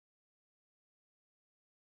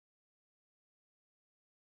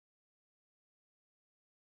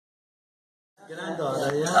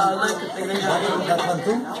Granddaughter, yeah. Look at the granddaughter. That one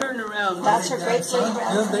too? Turn around. That's her great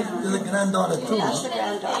granddaughter. You're the granddaughter too. That's her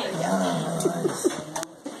granddaughter, yeah. Ah, nice.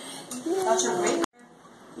 That's her great.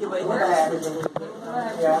 You wait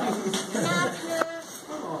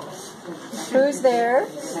Who's there?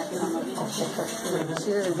 She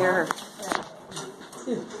doesn't hear her.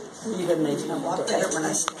 You got a nice number. Better when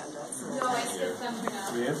I stand up.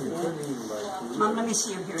 Mom, let me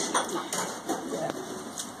see you here.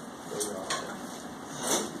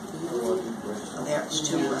 There, it's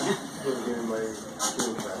two.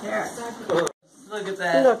 There. Look at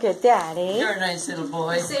that. Look at Daddy. You're a nice little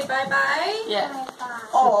boy. Say bye-bye. Yeah.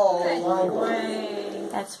 Oh, Wait.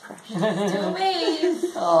 That's precious. Do a wave.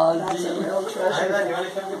 oh, that's a real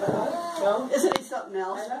treasure. Isn't he something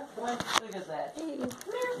else? Look at that.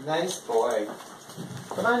 Nice boy.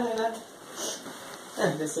 Come on, Nana.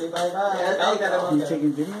 Just say bye-bye. You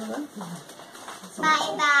taking video of that?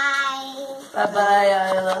 Bye-bye. Bye-bye,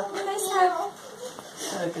 Isla. Nice hug.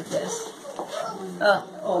 Look at this.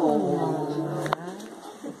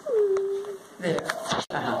 There.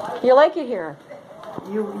 You like it here?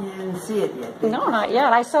 You didn't see it yet. No, not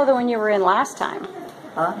yet. I saw the one you were in last time.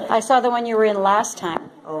 Huh? I saw the one you were in last time,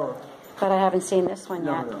 Oh, but I haven't seen this one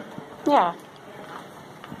no, yet. no. Yeah.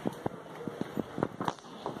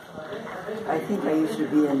 I think I used to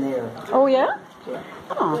be in there. Oh, yeah? Yeah.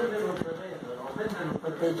 Oh.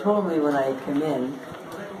 But they told me when I come in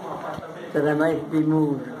that I might be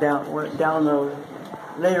moved down the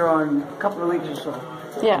later on, a couple of weeks or so.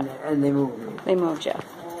 Yeah. And they moved me. They moved you.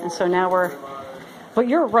 And so now we're... But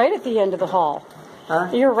you're right at the end of the hall. Huh?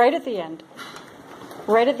 You're right at the end.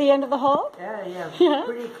 Right at the end of the hall? Yeah, Yeah.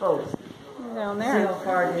 pretty close. Down See there. how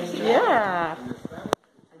far it is? Yeah. And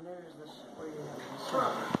there's this where you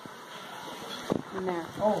have the In there.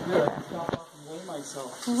 Oh, good. I stop off and weigh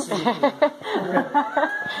myself.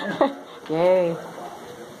 Yay.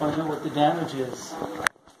 Find out what the damage is.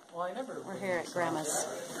 Well, I never. We're here at Grandma's.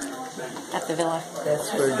 At the villa.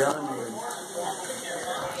 That's where John is.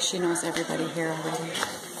 She knows everybody here already.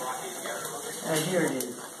 Here it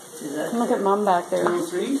is. See that? Look at Mom back there.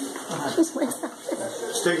 See? She's way back there.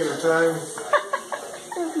 She's taking her time.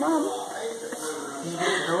 There's Mom. Can you get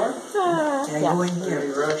the door? Can I go in Any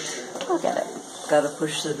here? rush? I'll get it. Got to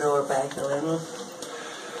push the door back a little.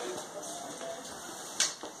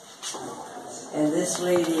 And this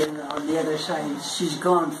lady on the other side, she's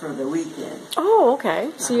gone for the weekend. Oh,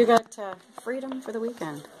 okay. So you got freedom for the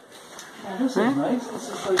weekend. Oh, this is nice. This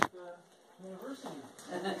is like university.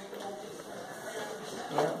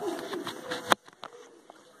 Yeah.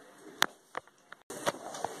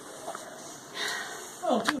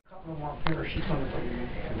 Oh, two. Couple more here. She's going to bring me.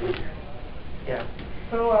 Yeah.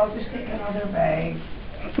 So I'll just take another bag.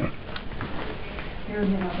 Here's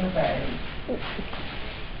another bag.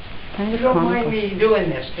 Kind You of don't mind comical. me doing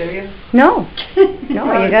this, do you? No.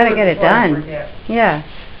 No, you got to get it done. Yeah.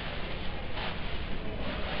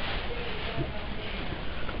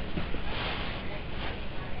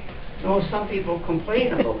 No, some people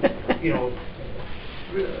complain about, if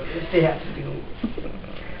they have to do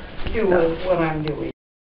what I'm doing.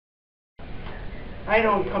 I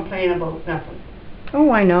don't complain about nothing. Oh,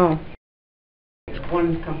 I know.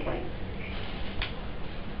 One complaint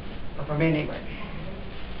from anybody.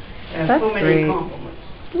 And That's so many great. compliments.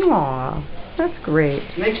 Aw, that's great.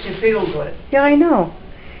 Makes you feel good. Yeah, I know.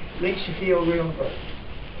 Makes you feel real good.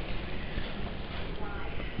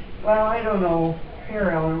 Well, I don't know. Here,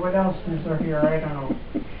 Ellen, what else is there here? I don't know.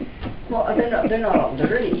 Well, they're not all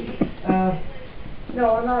dirty. No,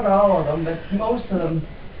 not all of them, but most of them.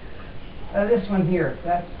 This one here,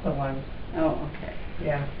 that's the one. Oh, okay.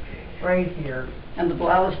 Yeah, right here. And the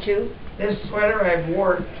blouse too? This sweater I've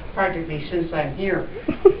worn practically since I'm here.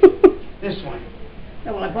 This one.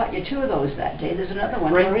 No, well, I bought you two of those that day. There's another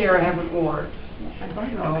one. Right Where is there I it? haven't worn. I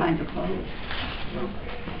bought you all kinds of clothes.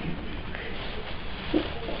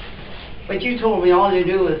 But you told me all you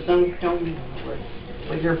do is some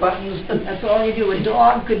with your buttons. That's all you do. A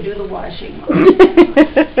dog could do the washing. But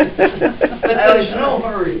there's no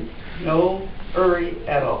hurry. No hurry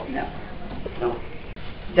at all. No. No.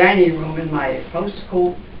 Dining room in my house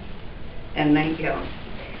coat and nightgown.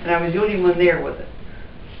 And I was the only one there with it.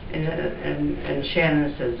 And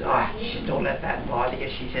Shannon says, don't let that bother you,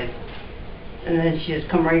 she said. And then she says,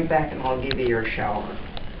 come right back and I'll give you your shower.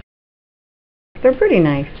 They're pretty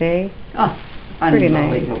nice, eh? Oh, Pretty nice.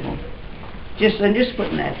 unbelievable. I'm just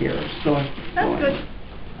putting that here. So that's good.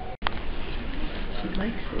 She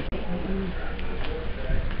likes it.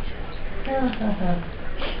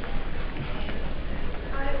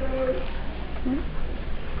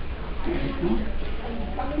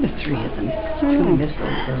 The three of them. Two miss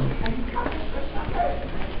those girls.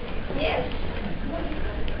 Yes.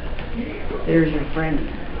 There's your friend.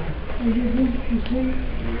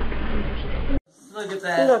 Look at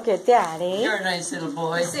that. Look at Daddy. You're a nice little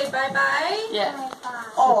boy. Say bye-bye. Yeah.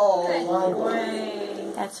 Good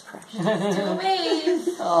boy. That's precious. Do a wave.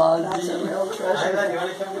 Oh, That's a gee. real Isla, treasure. you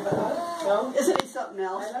want to come get the hug? No? Isn't he something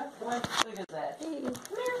else? Isla, come on. Look at that.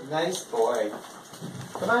 Nice boy.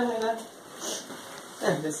 Come on, Isla.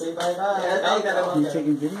 Just say bye-bye. Yeah, Ay, dalawa You ka.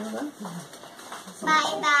 taking video of that?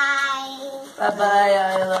 Bye-bye. Bye-bye,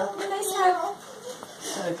 Isla. Nice hug.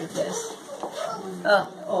 Look at this.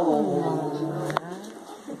 Oh.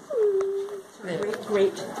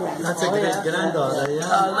 Great. That's a great granddaughter, yeah.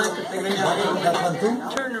 Oh, look at the baby. That one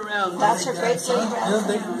too? Turn around. That's her great great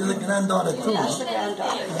Yeah, the granddaughter too. That's her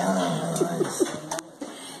granddaughter. Yeah, nice.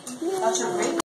 That's her great